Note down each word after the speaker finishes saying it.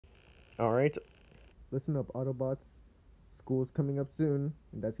Alright, listen up, Autobots. School's coming up soon,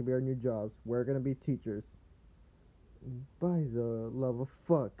 and that's gonna be our new jobs. We're gonna be teachers. By the love of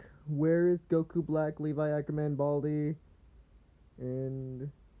fuck, where is Goku Black, Levi Ackerman, Baldy, and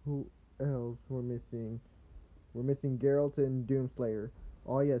who else we're missing? We're missing Geralt and Doomslayer.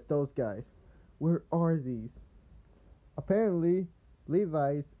 Oh yes, those guys. Where are these? Apparently,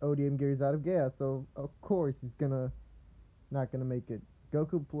 Levi's ODM gear is out of gas, so of course he's not gonna make it.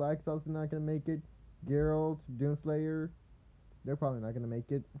 Goku Black's also not gonna make it. Geralt, Doomslayer, they're probably not gonna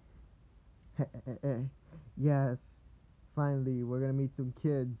make it. Yes, finally, we're gonna meet some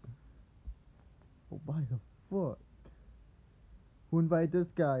kids. Oh, by the fuck. Who invited this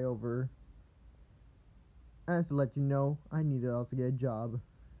guy over? As to let you know, I need to also get a job.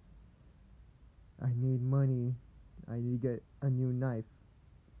 I need money. I need to get a new knife.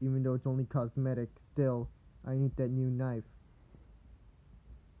 Even though it's only cosmetic, still, I need that new knife.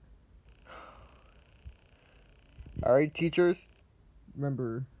 Alright, teachers.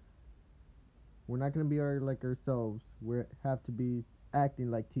 Remember, we're not gonna be like ourselves. We have to be acting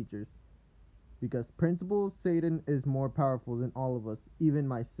like teachers. Because Principal Satan is more powerful than all of us, even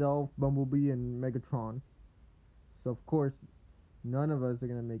myself, Bumblebee, and Megatron. So of course, none of us are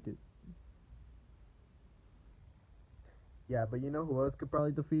gonna make it. Yeah, but you know who else could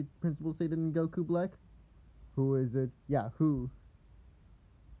probably defeat Principal Satan and Goku Black? Who is it? Yeah, who?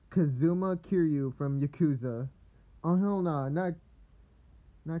 Kazuma Kiryu from Yakuza. Oh hell nah, not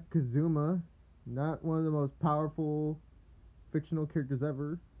Kazuma. Not one of the most powerful fictional characters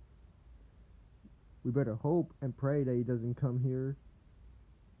ever. We better hope and pray that he doesn't come here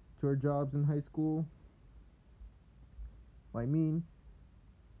to our jobs in high school. I mean,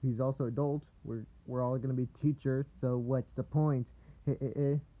 he's also adult. We're all gonna be teachers, so what's the point?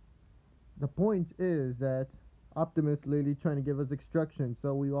 The point is that Optimus literally trying to give us instructions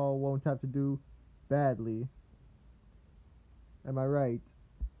so we all won't have to do badly. Am I right?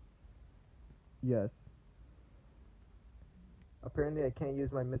 Yes. Apparently I can't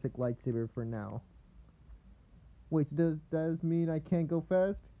use my mythic lightsaber for now. Wait, does that mean I can't go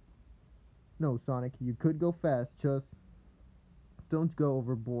fast? No, Sonic, you could go fast, just don't go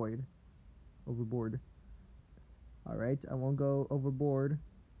overboard. Overboard. Alright, I won't go overboard.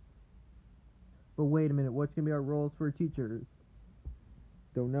 But wait a minute, what's gonna be our roles for teachers?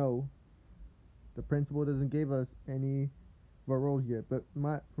 Don't know. The principal doesn't give us any of our roles yet. But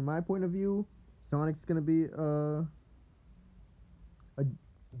from my point of view, Sonic's gonna be a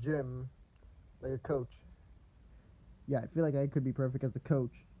gym, like a coach. Yeah, I feel like I could be perfect as a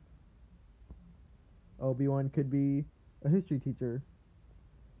coach. Obi-Wan could be a history teacher.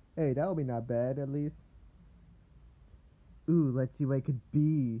 Hey, that'll be not bad, at least. Ooh, let's see what I could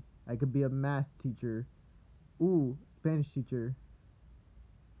be. I could be a math teacher. Ooh, Spanish teacher.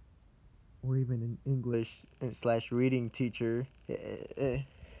 Or even an English slash reading teacher. If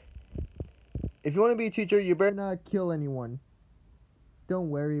you want to be a teacher, you better not kill anyone. Don't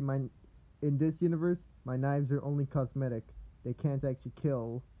worry, in this universe, my knives are only cosmetic. They can't actually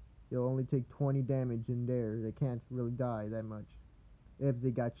kill. They'll only take 20 damage in there. They can't really die that much. If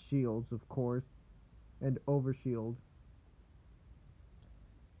they got shields, of course. And overshield.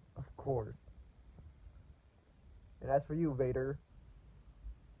 Of course. And as for you, Vader,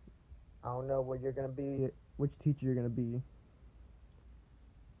 I don't know what you're gonna be, which teacher you're gonna be.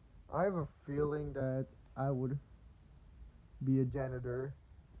 I have a feeling that I would be a janitor.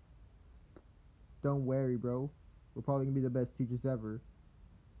 Don't worry, bro. We're probably gonna be the best teachers ever.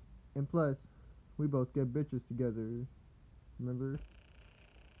 And plus, we both get bitches together. Remember?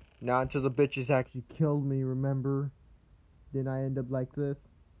 Not until the bitches actually killed me, remember? Then I end up like this.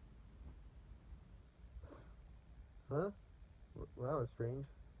 Huh? Well, that was strange.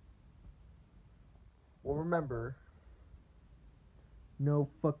 Well, remember, no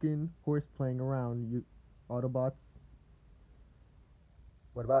fucking horse playing around, you Autobots.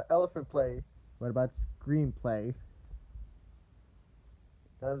 What about elephant play? What about screenplay?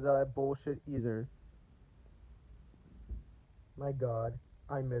 None of that bullshit either. My god,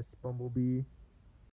 I miss Bumblebee.